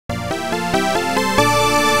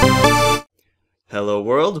Hello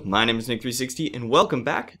world, my name is Nick360 and welcome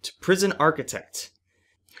back to Prison Architect.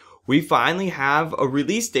 We finally have a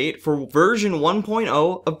release date for version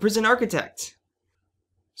 1.0 of Prison Architect.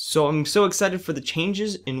 So I'm so excited for the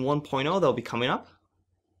changes in 1.0 that'll be coming up.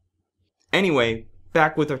 Anyway,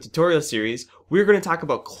 back with our tutorial series, we're going to talk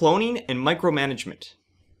about cloning and micromanagement.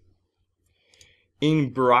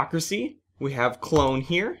 In bureaucracy, we have clone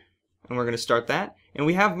here, and we're going to start that. And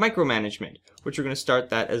we have micromanagement, which we're going to start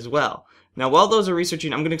that as well. Now, while those are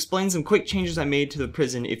researching, I'm going to explain some quick changes I made to the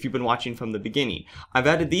prison if you've been watching from the beginning. I've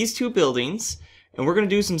added these two buildings, and we're going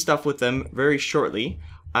to do some stuff with them very shortly.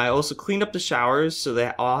 I also cleaned up the showers so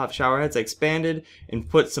they all have shower heads. I expanded and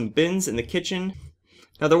put some bins in the kitchen.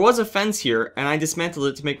 Now, there was a fence here, and I dismantled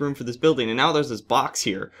it to make room for this building, and now there's this box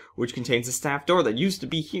here, which contains a staff door that used to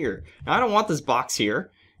be here. Now, I don't want this box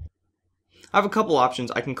here. I have a couple options.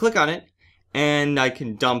 I can click on it, and I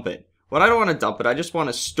can dump it. But I don't want to dump it, I just want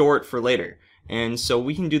to store it for later. And so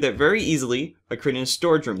we can do that very easily by creating a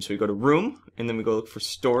storage room. So we go to room, and then we go look for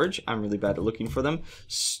storage. I'm really bad at looking for them.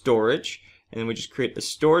 Storage. And then we just create a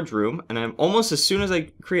storage room. And I'm almost as soon as I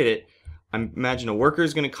create it, I imagine a worker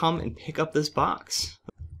is going to come and pick up this box.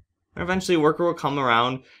 And eventually a worker will come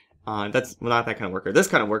around. That's well, not that kind of worker. This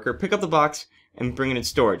kind of worker, pick up the box and bring it in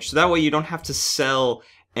storage. So that way you don't have to sell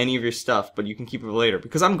any of your stuff, but you can keep it later.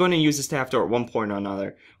 Because I'm going to use the staff door at one point or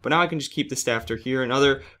another. But now I can just keep the staff door here and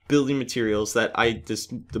other building materials that I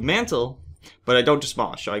dismantle, but I don't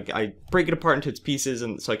demolish. I break it apart into its pieces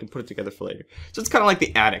and so I can put it together for later. So it's kind of like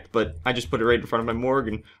the attic, but I just put it right in front of my morgue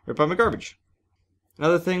and right by my garbage.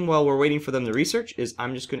 Another thing while we're waiting for them to research is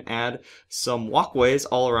I'm just going to add some walkways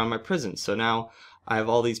all around my prison. So now I have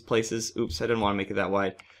all these places. Oops, I didn't want to make it that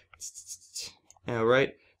wide.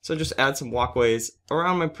 Alright. So just add some walkways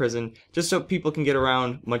around my prison just so people can get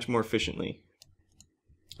around much more efficiently.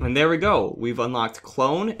 And there we go. We've unlocked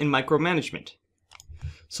clone and micromanagement.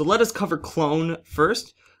 So let us cover clone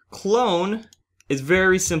first. Clone is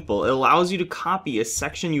very simple. It allows you to copy a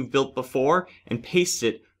section you've built before and paste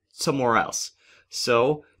it somewhere else.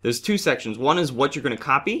 So there's two sections. One is what you're going to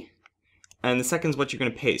copy, and the second is what you're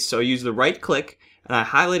going to paste. So I use the right click and I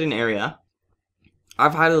highlight an area.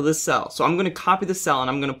 I've highlighted this cell, so I'm going to copy the cell and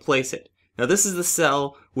I'm going to place it. Now this is the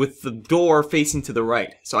cell with the door facing to the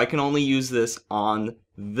right, so I can only use this on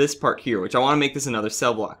this part here, which I want to make this another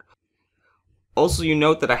cell block. Also, you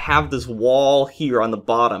note that I have this wall here on the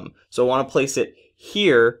bottom, so I want to place it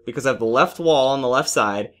here because I have the left wall on the left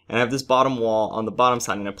side and I have this bottom wall on the bottom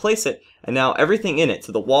side, and I place it, and now everything in it,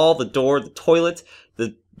 so the wall, the door, the toilet,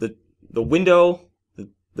 the window,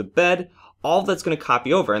 the bed, all of that's going to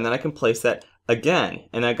copy over, and then I can place that again,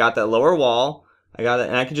 and I got that lower wall, I got it,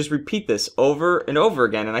 and I can just repeat this over and over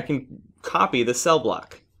again, and I can copy the cell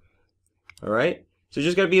block. Alright? So you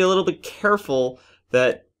just gotta be a little bit careful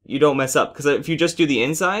that you don't mess up, because if you just do the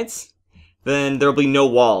insides, then there'll be no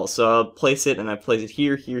walls. So I'll place it, and I place it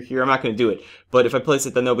here, here, here. I'm not gonna do it, but if I place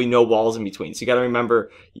it, then there'll be no walls in between. So you gotta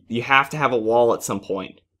remember, you have to have a wall at some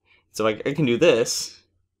point. So I can do this,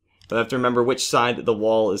 but I have to remember which side the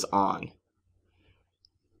wall is on.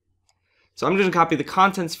 So I'm going to copy the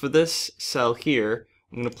contents for this cell here.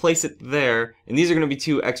 I'm going to place it there, and these are going to be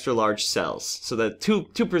two extra large cells, so that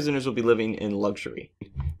two prisoners will be living in luxury.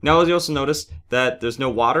 Now, as you also notice that there's no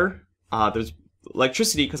water, there's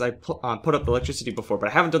electricity because I put up electricity before, but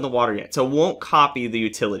I haven't done the water yet, so it won't copy the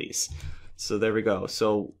utilities. So there we go.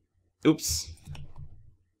 So, oops.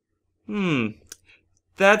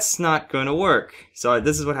 That's not going to work. So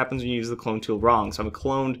this is what happens when you use the clone tool wrong. So I've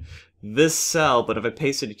cloned this cell, but if I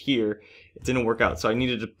pasted it here, it didn't work out. So I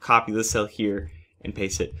needed to copy this cell here and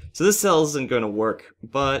paste it. So this cell isn't going to work,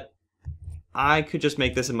 but I could just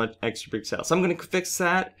make this a much extra big cell. So I'm going to fix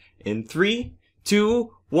that in 3,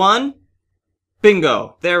 2, 1.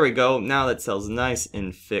 Bingo! There we go. Now that cell's nice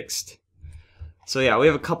and fixed. So yeah, we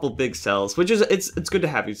have a couple big cells, which is it's good to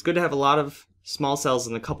have. It's good to have a lot of small cells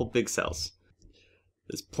and a couple big cells.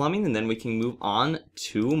 There's plumbing, and then we can move on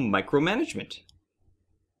to micromanagement.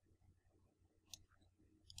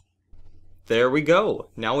 There we go.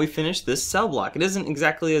 Now we finished this cell block. It isn't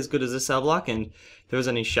exactly as good as this cell block, and if there was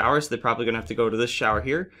any showers, so they're probably going to have to go to this shower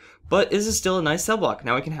here. But this is still a nice cell block.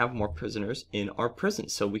 Now we can have more prisoners in our prison.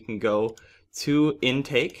 So we can go to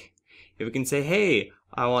intake. If we can say, hey,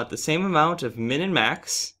 I want the same amount of min and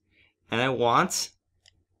max, and I want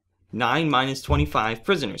 9 minus 25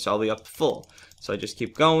 prisoners. So I'll be up to full. So I just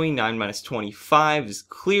keep going. 9 minus 25 is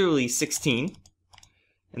clearly 16.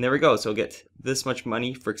 And there we go. So we'll get this much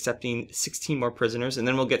money for accepting 16 more prisoners, and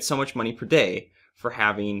then we'll get so much money per day for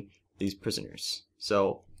having these prisoners.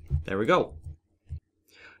 So there we go.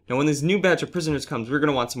 Now when this new batch of prisoners comes, we're going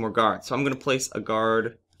to want some more guards. So I'm going to place a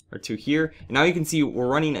guard or 2 here. And now you can see we're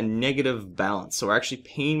running a negative balance. So we're actually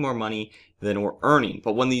paying more money than we're earning.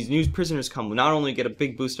 But when these new prisoners come, we'll not only get a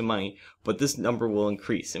big boost of money, but this number will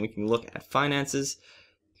increase. And we can look at finances.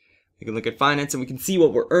 We can look at finance and we can see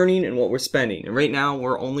what we're earning and what we're spending. And right now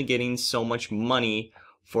we're only getting so much money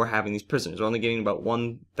for having these prisoners. We're only getting about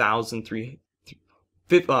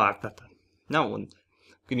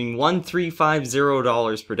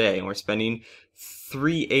 $1,350 per day, and we're spending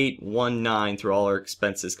 $3,819 through all our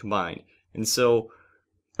expenses combined. And so,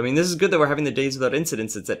 I mean, this is good that we're having the days without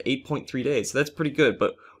incidents. It's at 8.3 days, so that's pretty good.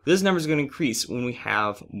 But this number is going to increase when we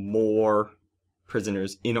have more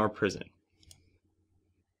prisoners in our prison.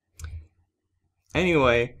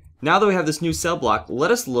 Anyway, now that we have this new cell block,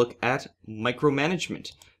 let us look at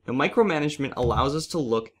micromanagement. Now, micromanagement allows us to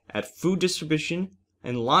look at food distribution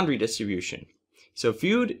and laundry distribution. So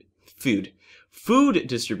food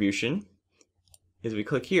distribution, as we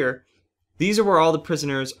click here, these are where all the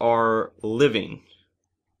prisoners are living.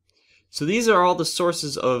 So these are all the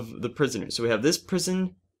sources of the prisoners. So we have this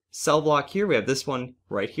prison cell block here, we have this one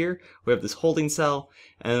right here, we have this holding cell,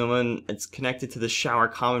 and when it's connected to the shower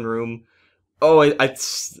common room,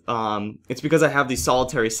 it's because I have these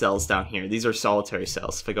solitary cells down here. These are solitary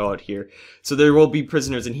cells if I go out here. So there will be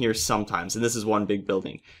prisoners in here sometimes, and this is one big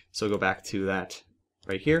building. So go back to that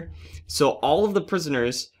right here. So all of the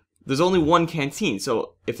prisoners, there's only one canteen.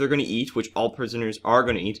 So if they're going to eat, which all prisoners are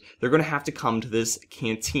going to eat, they're going to have to come to this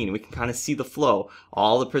canteen. We can kind of see the flow.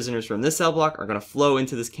 All the prisoners from this cell block are going to flow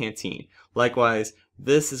into this canteen. Likewise,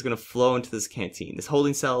 this is going to flow into this canteen. This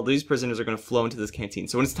holding cell, these prisoners are going to flow into this canteen.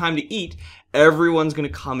 So when it's time to eat, everyone's going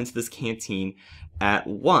to come into this canteen at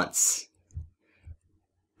once.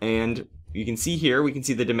 And you can see here, we can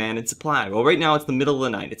see the demand and supply. Well, right now it's the middle of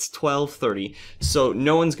the night. It's 12:30, so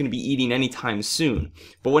no one's going to be eating anytime soon.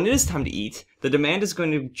 But when it is time to eat, the demand is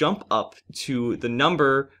going to jump up to the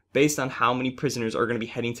number based on how many prisoners are going to be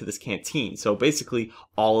heading to this canteen. So basically,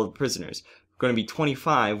 all of the prisoners are going to be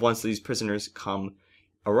 25 once these prisoners come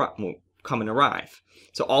and arrive.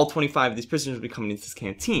 So all 25 of these prisoners will be coming into this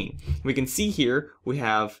canteen. We can see here we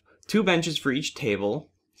have 2 benches for each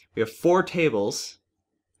table. We have 4 tables,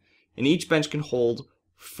 and each bench can hold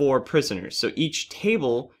 4 prisoners. So each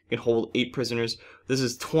table can hold 8 prisoners. This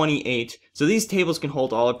is 28. So these tables can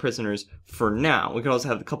hold all our prisoners for now. We can also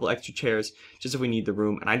have a couple extra chairs just if we need the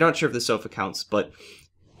room. And I'm not sure if the sofa counts, but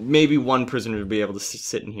maybe 1 prisoner would be able to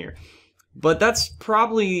sit in here. But that's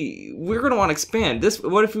probably, we're going to want to expand this.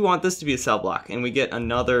 What if we want this to be a cell block and we get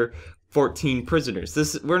another 14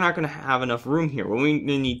 prisoners? We're not going to have enough room here. We're going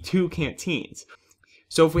to need 2 canteens.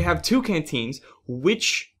 So if we have 2 canteens,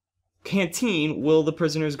 which canteen will the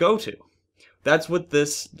prisoners go to? That's what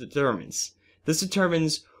this determines. This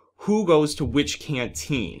determines who goes to which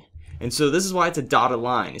canteen. And so this is why it's a dotted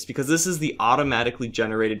line. It's because this is the automatically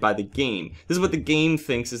generated by the game. This is what the game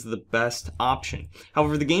thinks is the best option.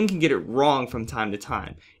 However, the game can get it wrong from time to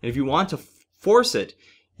time. And if you want to force it,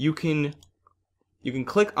 you can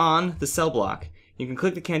click on the cell block. You can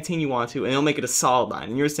click the canteen you want to, and it'll make it a solid line.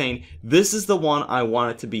 And you're saying, this is the one I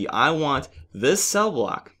want it to be. I want this cell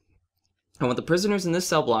block. I want the prisoners in this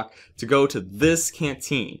cell block to go to this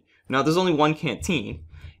canteen. Now, there's only one canteen,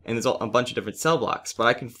 and there's a bunch of different cell blocks, but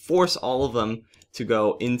I can force all of them to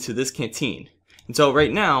go into this canteen. And so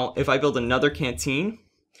right now, if I build another canteen,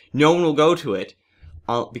 no one will go to it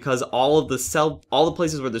because all the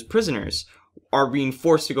places where there's prisoners are being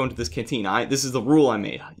forced to go into this canteen. This is the rule I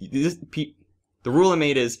made. The rule I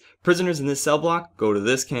made is prisoners in this cell block go to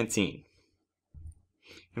this canteen.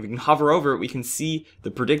 If we can hover over it, we can see the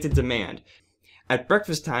predicted demand. At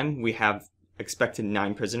breakfast time, we have expected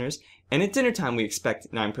 9 prisoners, and at dinner time we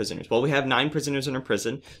expect 9 prisoners. Well, we have 9 prisoners in our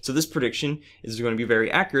prison, so this prediction is going to be very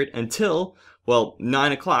accurate until, well,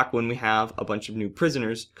 9 o'clock when we have a bunch of new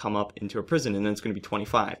prisoners come up into a prison, and then it's going to be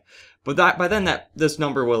 25. But by then this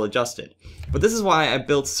number will adjust it. But this is why I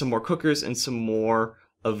built some more cookers and some more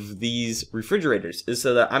of these refrigerators, is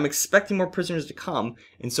so that I'm expecting more prisoners to come,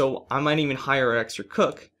 and so I might even hire an extra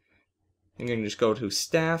cook. I'm going to just go to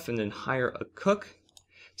staff and then hire a cook.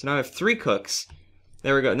 So now I have 3 cooks.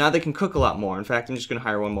 There we go. Now they can cook a lot more. In fact, I'm just going to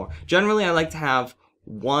hire 1 more. Generally, I like to have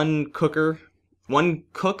one cook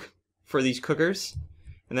for these cookers,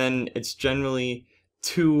 and then it's generally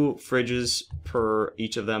 2 fridges per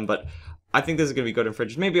each of them, but I think this is going to be good in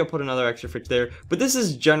fridges. Maybe I'll put another extra fridge there, but this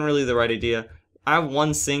is generally the right idea. I have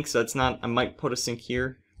 1 sink, so it's not, I might put a sink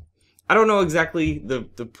here. I don't know exactly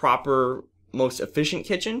the proper, most efficient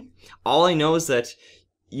kitchen. All I know is that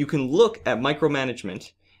you can look at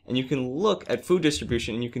micromanagement, and you can look at food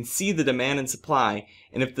distribution, and you can see the demand and supply,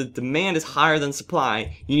 and if the demand is higher than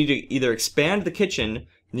supply, you need to either expand the kitchen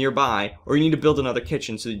nearby, or you need to build another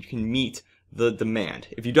kitchen so that you can meet the demand.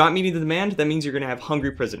 If you're not meeting the demand, that means you're going to have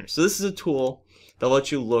hungry prisoners. So this is a tool that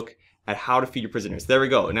lets you look at how to feed your prisoners. There we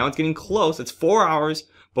go. Now it's getting close. It's 4 hours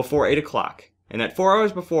before 8 o'clock. And at 4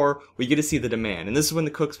 hours before, we get to see the demand. And this is when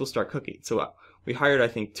the cooks will start cooking. So we hired, I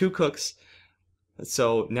think, 2 cooks.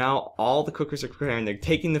 So now all the cookers are preparing. They're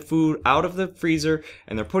taking the food out of the freezer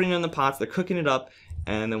and they're putting it in the pots. They're cooking it up.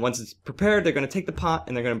 And then once it's prepared, they're going to take the pot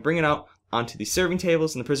and they're going to bring it out onto the serving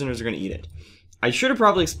tables, and the prisoners are going to eat it. I should have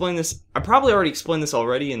probably explained this. I probably already explained this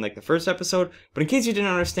already in like the first episode, but in case you didn't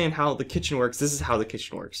understand how the kitchen works, this is how the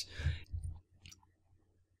kitchen works.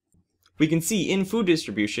 We can see in food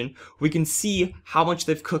distribution, we can see how much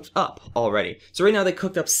they've cooked up already. So right now they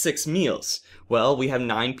cooked up 6 meals. Well, we have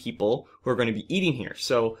 9 people who are going to be eating here.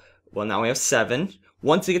 So, well, now we have 7.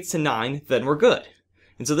 Once it gets to 9, then we're good.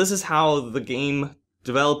 And so this is how the game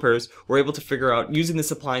developers were able to figure out, using the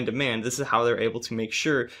supply and demand, this is how they're able to make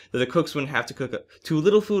sure that the cooks wouldn't have to cook too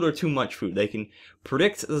little food or too much food. They can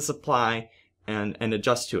predict the supply and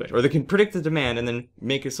adjust to it. Or they can predict the demand and then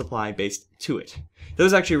make a supply based to it. That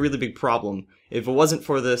was actually a really big problem. If it wasn't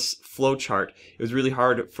for this flow chart, it was really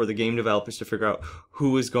hard for the game developers to figure out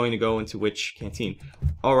who is going to go into which canteen.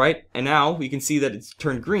 Alright, and now we can see that it's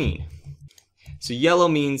turned green. So yellow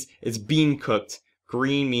means it's being cooked.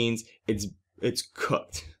 Green means it's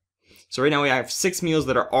cooked. So right now we have 6 meals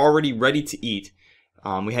that are already ready to eat.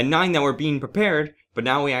 We had 9 that were being prepared, but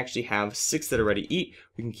now we actually have 6 that are ready to eat.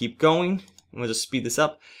 We can keep going, and we'll just speed this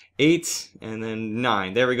up. 8, and then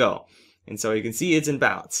 9. There we go. And so you can see it's in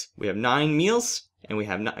balance. We have 9 meals, and we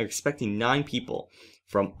have expecting 9 people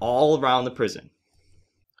from all around the prison.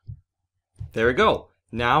 There we go.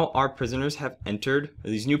 Now our prisoners have entered.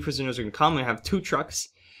 These new prisoners are going to come and have 2 trucks.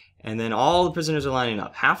 And then all the prisoners are lining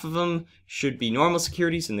up. Half of them should be normal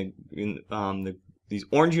securities in these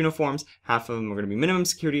orange uniforms. Half of them are going to be minimum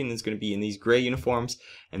security, and it's going to be in these gray uniforms.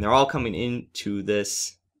 And they're all coming into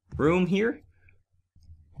this room here.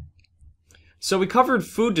 So we covered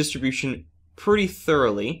food distribution pretty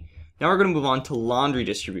thoroughly. Now we're going to move on to laundry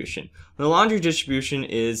distribution. The laundry distribution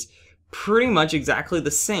is pretty much exactly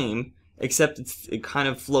the same, except it kind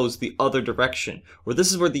of flows the other direction, where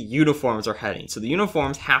this is where the uniforms are heading. So the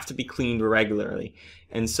uniforms have to be cleaned regularly,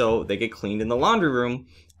 and so they get cleaned in the laundry room,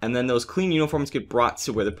 and then those clean uniforms get brought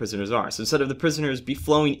to where the prisoners are. So instead of the prisoners be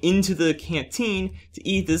flowing into the canteen to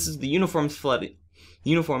eat, this is the uniforms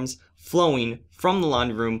flowing from the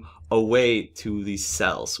laundry room away to these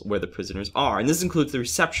cells where the prisoners are. And this includes the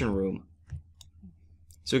reception room.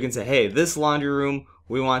 So we can say, hey, this laundry room,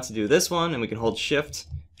 we want to do this one, and we can hold shift,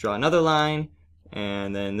 draw another line,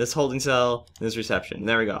 and then this holding cell, this reception.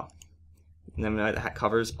 There we go. And then that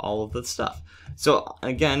covers all of the stuff. So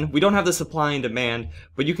again, we don't have the supply and demand,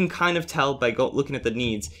 but you can kind of tell by looking at the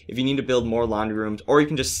needs if you need to build more laundry rooms, or you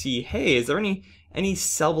can just see, hey, is there any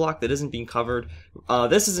cell block that isn't being covered?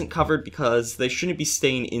 This isn't covered because they shouldn't be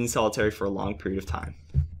staying in solitary for a long period of time.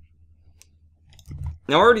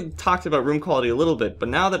 Now I already talked about room quality a little bit, but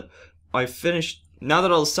now that now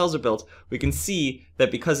that all the cells are built, we can see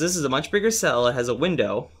that because this is a much bigger cell, it has a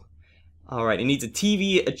window. Alright, it needs a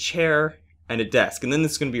TV, a chair, and a desk. And then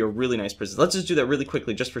this is going to be a really nice prison. Let's just do that really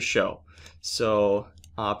quickly, just for show. So,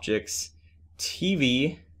 objects,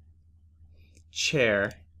 TV,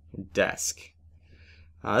 chair, desk.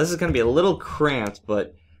 This is going to be a little cramped,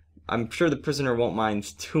 but I'm sure the prisoner won't mind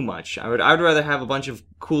too much. I would rather have a bunch of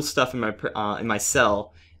cool stuff in my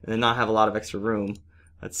cell and then not have a lot of extra room.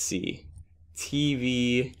 Let's see.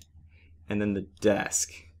 TV, and then the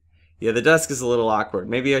desk. Yeah, the desk is a little awkward.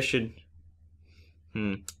 Maybe I should...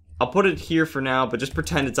 I'll put it here for now, but just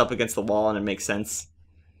pretend it's up against the wall and it makes sense.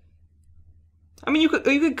 I mean, you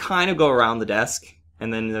could kind of go around the desk,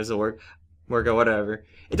 and then there's a workout, whatever.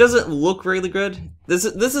 It doesn't look really good. This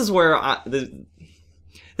is where this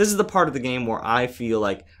is the part of the game where I feel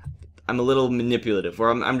like I'm a little manipulative, where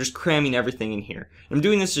I'm just cramming everything in here. I'm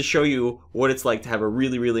doing this to show you what it's like to have a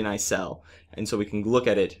really, really nice cell, and so we can look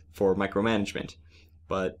at it for micromanagement.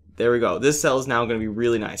 But there we go. This cell is now going to be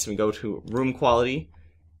really nice. And we go to room quality.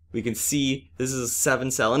 We can see this is a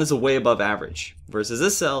 7 cell, and it's way above average, versus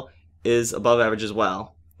this cell is above average as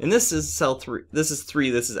well. And this is cell 3. This is 3.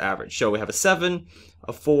 This is average. So we have a 7,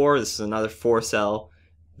 a 4. This is another 4 cell.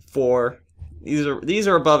 4. These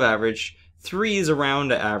are above average. 3 is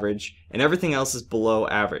around average, and everything else is below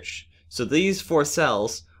average. So these 4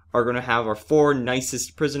 cells are going to have our 4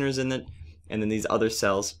 nicest prisoners in it, and then these other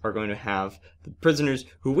cells are going to have the prisoners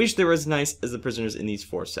who wish they were as nice as the prisoners in these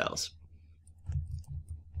 4 cells.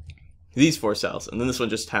 These 4 cells, and then this one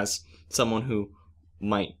just has someone who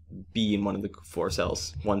might be in one of the 4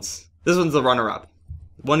 cells once. This one's the runner-up,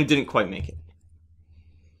 one who didn't quite make it.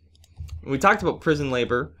 We talked about prison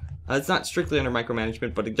labor. It's not strictly under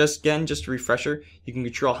micromanagement, but just a refresher, you can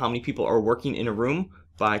control how many people are working in a room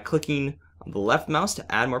by clicking on the left mouse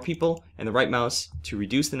to add more people and the right mouse to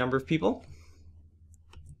reduce the number of people.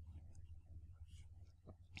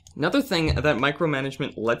 Another thing that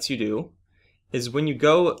micromanagement lets you do is when you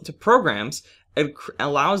go to programs, it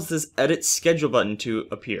allows this edit schedule button to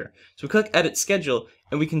appear. So we click edit schedule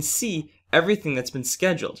and we can see everything that's been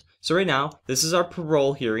scheduled. So right now, this is our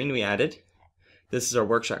parole hearing we added. This is our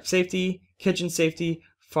workshop safety, kitchen safety,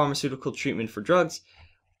 pharmaceutical treatment for drugs.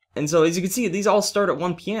 And so as you can see, these all start at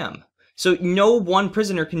 1 p.m. So no one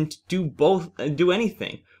prisoner can do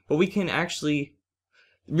anything, but we can actually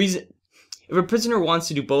if a prisoner wants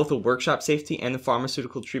to do both the workshop safety and the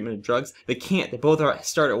pharmaceutical treatment of drugs, they can't. They both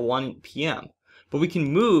start at 1 p.m. But we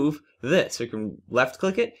can move this. So we can left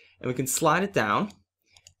click it and we can slide it down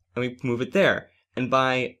and we move it there. And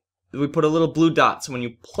we put a little blue dot. So when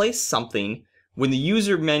you place something, when the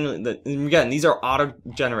user manually, again, these are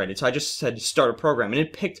auto-generated. So I just said start a program and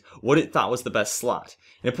it picked what it thought was the best slot.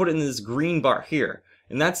 And it put it in this green bar here.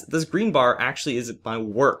 And this green bar actually is my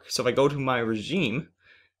work. So if I go to my regime,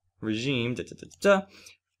 you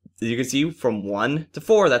can see from 1 to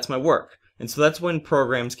 4, that's my work. And so that's when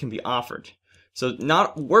programs can be offered. So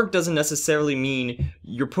work doesn't necessarily mean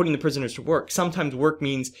you're putting the prisoners to work. Sometimes work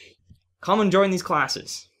means come and join these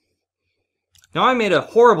classes. Now I made a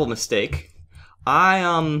horrible mistake.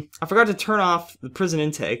 I forgot to turn off the prison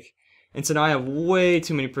intake, and so now I have way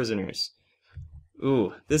too many prisoners.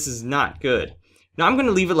 Ooh, this is not good. Now I'm going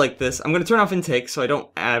to leave it like this. I'm going to turn off intake so I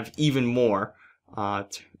don't have even more.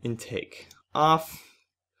 Intake off.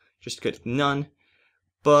 Just good. None.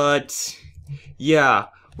 But yeah,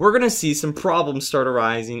 we're going to see some problems start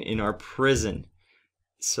arising in our prison.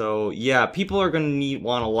 So yeah, people are going to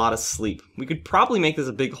want a lot of sleep. We could probably make this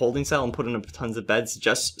a big holding cell and put in tons of beds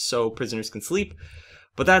just so prisoners can sleep.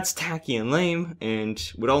 But that's tacky and lame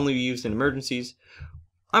and would only be used in emergencies.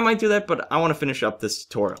 I might do that, but I want to finish up this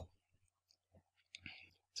tutorial.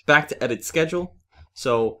 So back to edit schedule.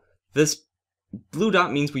 So this blue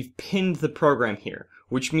dot means we've pinned the program here,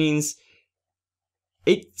 which means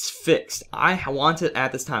it's fixed. I want it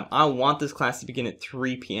at this time. I want this class to begin at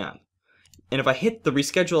 3 p.m. And if I hit the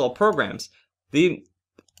reschedule all programs, the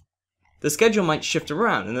schedule might shift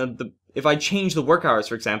around. And if I change the work hours,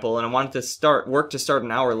 for example, and I want it to work to start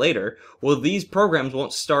an hour later, well, these programs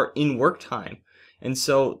won't start in work time. And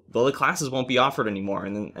so the classes won't be offered anymore.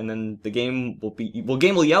 And then the game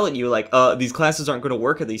will yell at you like, these classes aren't going to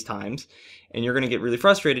work at these times. And you're going to get really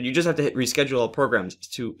frustrated. You just have to hit reschedule all programs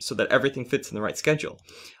so that everything fits in the right schedule.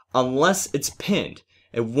 Unless it's pinned,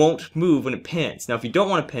 it won't move when it pins. Now, if you don't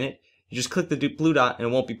want to pin it, you just click the blue dot and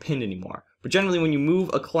it won't be pinned anymore. But generally when you move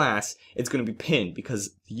a class, it's going to be pinned because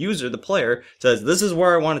the user, the player, says this is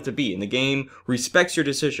where I want it to be, and the game respects your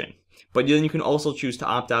decision. But then you can also choose to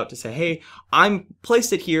opt out to say, hey, I'm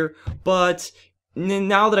placed it here, but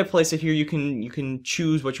now that I place it here, you can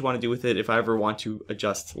choose what you want to do with it if I ever want to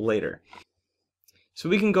adjust later. So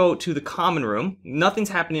we can go to the common room. Nothing's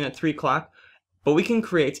happening at 3 o'clock, but we can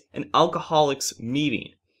create an alcoholics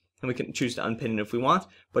meeting. And we can choose to unpin it if we want.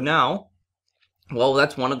 But now, well,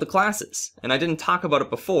 that's one of the classes. And I didn't talk about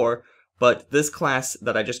it before, but this class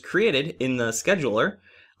that I just created in the scheduler,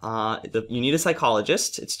 you need a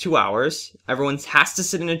psychologist. It's 2 hours. Everyone has to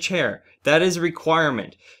sit in a chair. That is a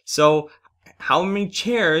requirement. So how many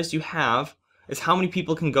chairs you have is how many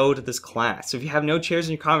people can go to this class. So if you have no chairs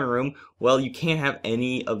in your common room, well, you can't have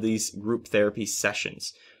any of these group therapy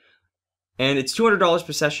sessions. And it's $200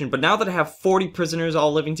 per session, but now that I have 40 prisoners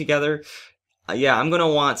all living together, yeah, I'm going to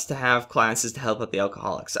want to have classes to help out the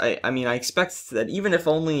alcoholics. I mean, I expect that even if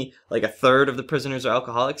only like a third of the prisoners are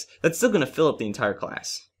alcoholics, that's still going to fill up the entire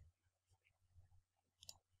class.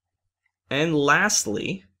 And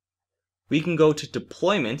lastly, we can go to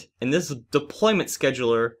deployment, and this deployment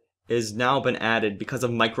scheduler has now been added because of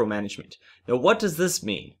micromanagement. Now, what does this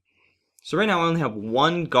mean? So right now I only have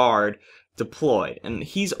one guard deployed, and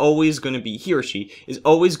he or she is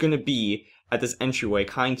always going to be at this entryway,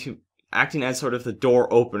 acting as sort of the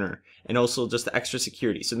door opener and also just the extra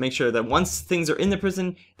security. So make sure that once things are in the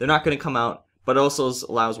prison, they're not going to come out, but also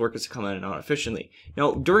allows workers to come in and out efficiently.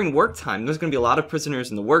 Now, during work time, there's going to be a lot of prisoners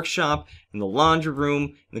in the workshop, in the laundry room,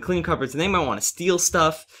 in the cleaning cupboards, and they might want to steal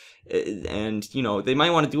stuff, and, they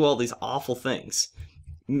might want to do all these awful things.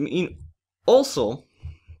 Also,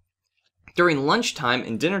 during lunchtime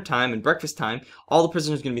and dinner time and breakfast time, all the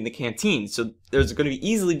prisoners are going to be in the canteen. So there's going to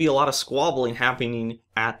easily be a lot of squabbling happening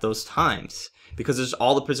at those times because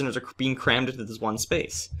all the prisoners are being crammed into this one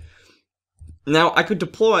space. Now, I could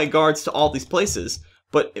deploy guards to all these places,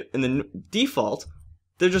 but in the default,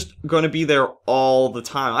 they're just going to be there all the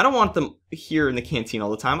time. I don't want them here in the canteen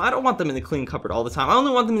all the time. I don't want them in the clean cupboard all the time. I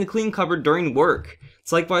only want them in the clean cupboard during work.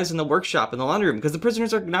 It's likewise in the workshop, in the laundry room, because the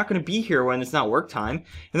prisoners are not going to be here when it's not work time,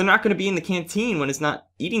 and they're not going to be in the canteen when it's not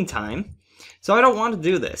eating time. So I don't want to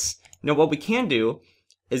do this. Now what we can do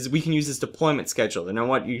is we can use this deployment schedule. And now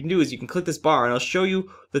what you can do is you can click this bar and it'll show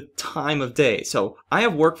you the time of day. So I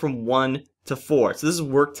have work from 1 to 4. So this is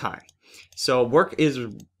work time. So work is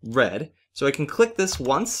red. So I can click this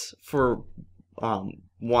once for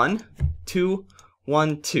 1, 2,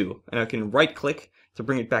 1, 2. And I can right click to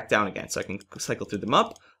bring it back down again. So I can cycle through them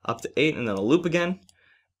up to 8, and then I'll loop again.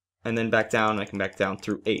 And then back down, and I can back down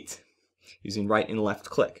through 8 using right and left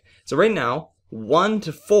click. So right now, 1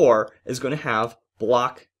 to 4 is going to have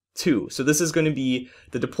block 2. So this is going to be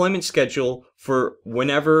the deployment schedule for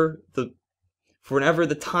whenever the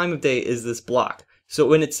time of day is this block. So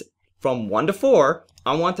when it's from 1 to 4,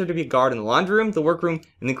 I want there to be a guard in the laundry room, the workroom,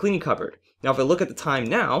 and the cleaning cupboard. Now if I look at the time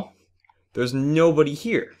now, there's nobody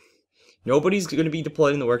here. Nobody's going to be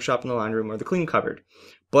deployed in the workshop, in the laundry room, or the cleaning cupboard.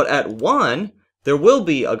 But at 1, there will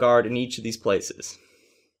be a guard in each of these places.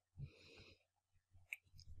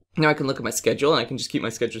 Now I can look at my schedule, and I can just keep my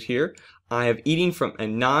schedule here. I have eating from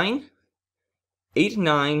 9, 8,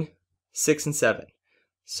 9, 6, and 7.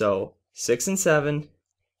 So 6 and 7,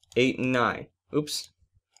 8 and 9. Oops.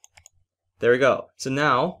 There we go. So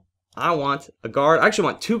now I want a guard. I actually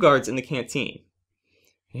want 2 guards in the canteen.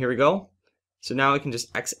 Here we go. So now I can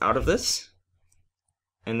just X out of this.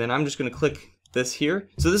 And then I'm just going to click this here.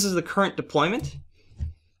 So this is the current deployment.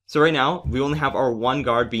 So right now we only have our 1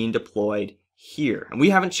 guard being deployed here. And we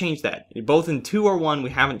haven't changed that. Both in 2 or 1, we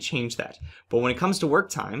haven't changed that. But when it comes to work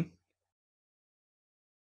time,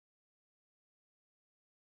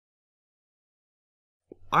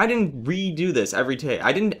 I didn't redo this every day.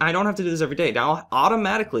 I don't have to do this every day. Now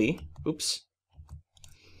automatically,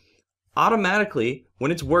 automatically,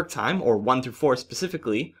 when it's work time, or 1 through 4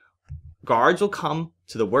 specifically, guards will come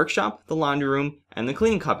to the workshop, the laundry room, and the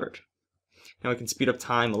cleaning cupboard. Now we can speed up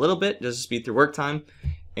time a little bit, just to speed through work time.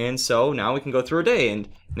 And so now we can go through a day, and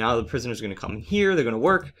now the prisoners are going to come here, they're going to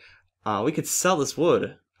work. We could sell this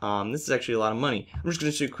wood. This is actually a lot of money. I'm just going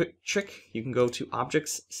to show you a quick trick. You can go to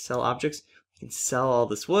objects, sell objects. You can sell all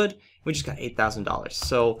this wood. We just got $8,000.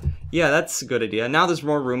 So yeah, that's a good idea. Now there's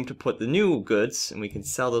more room to put the new goods, and we can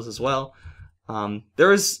sell those as well.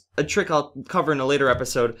 There is a trick I'll cover in a later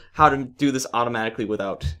episode, how to do this automatically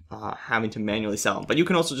without having to manually sell them. But you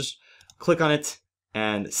can also just click on it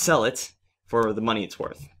and sell it for the money it's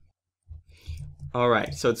worth.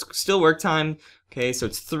 Alright, so it's still work time. Okay, so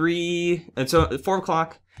it's 4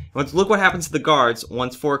 o'clock. Look what happens to the guards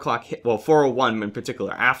once 4 o'clock hit, well, 4:01 in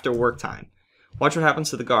particular, after work time. Watch what happens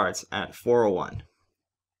to the guards at 4:01.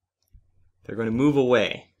 They're going to move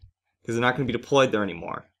away, because they're not going to be deployed there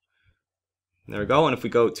anymore. There we go, and if we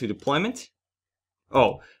go to deployment,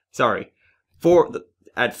 oh, sorry,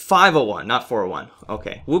 at 5:01, not 4:01.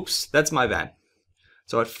 Okay, whoops, that's my bad.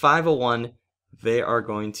 So at 5:01, they are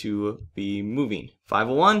going to be moving.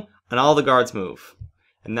 5:01, and all the guards move.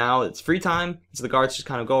 And now it's free time, so the guards just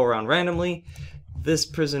kind of go around randomly. This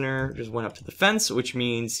prisoner just went up to the fence, which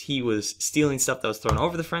means he was stealing stuff that was thrown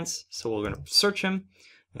over the fence. So we're going to search him.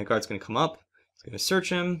 And the guard's going to come up. He's going to search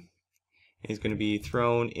him. And he's going to be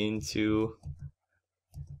thrown into...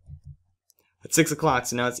 At 6 o'clock,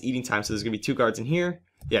 so now it's eating time, so there's going to be 2 guards in here.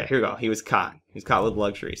 Yeah, here we go. He was caught. He was caught with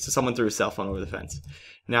luxury. So someone threw his cell phone over the fence.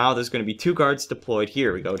 Now there's going to be 2 guards deployed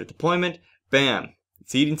here. We go to deployment. Bam.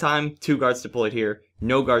 It's eating time. 2 guards deployed here.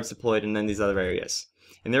 No guards deployed in then these other areas.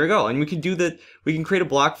 And there we go. And we can do that. We can create a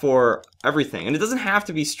block for everything. And it doesn't have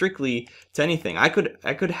to be strictly to anything. I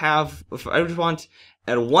could have, if I just want,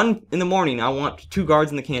 at 1 in the morning, I want 2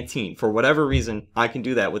 guards in the canteen. For whatever reason, I can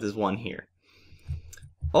do that with this 1 here.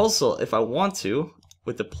 Also, if I want to,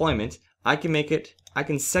 with deployment, I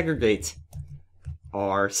can segregate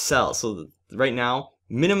our cells. So right now,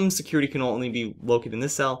 minimum security can only be located in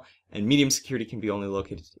this cell, and medium security can be only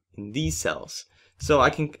located in these cells. So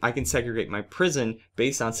I can segregate my prison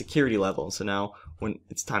based on security level. So now when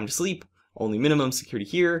it's time to sleep, only minimum security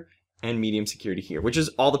here and medium security here, which is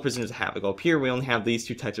all the prisoners have. I go up here, we only have these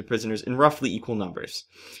 2 types of prisoners in roughly equal numbers.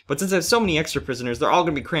 But since I have so many extra prisoners, they're all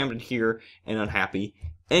going to be crammed in here and unhappy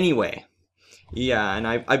anyway. Yeah, and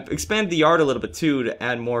I've expanded the yard a little bit too to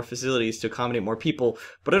add more facilities to accommodate more people,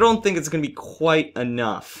 but I don't think it's going to be quite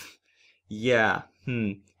enough. Yeah,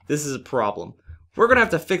 this is a problem. We're going to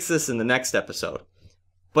have to fix this in the next episode.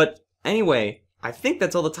 But anyway, I think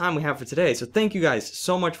that's all the time we have for today, so thank you guys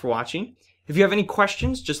so much for watching. If you have any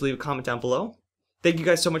questions, just leave a comment down below. Thank you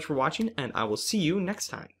guys so much for watching, and I will see you next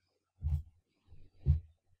time.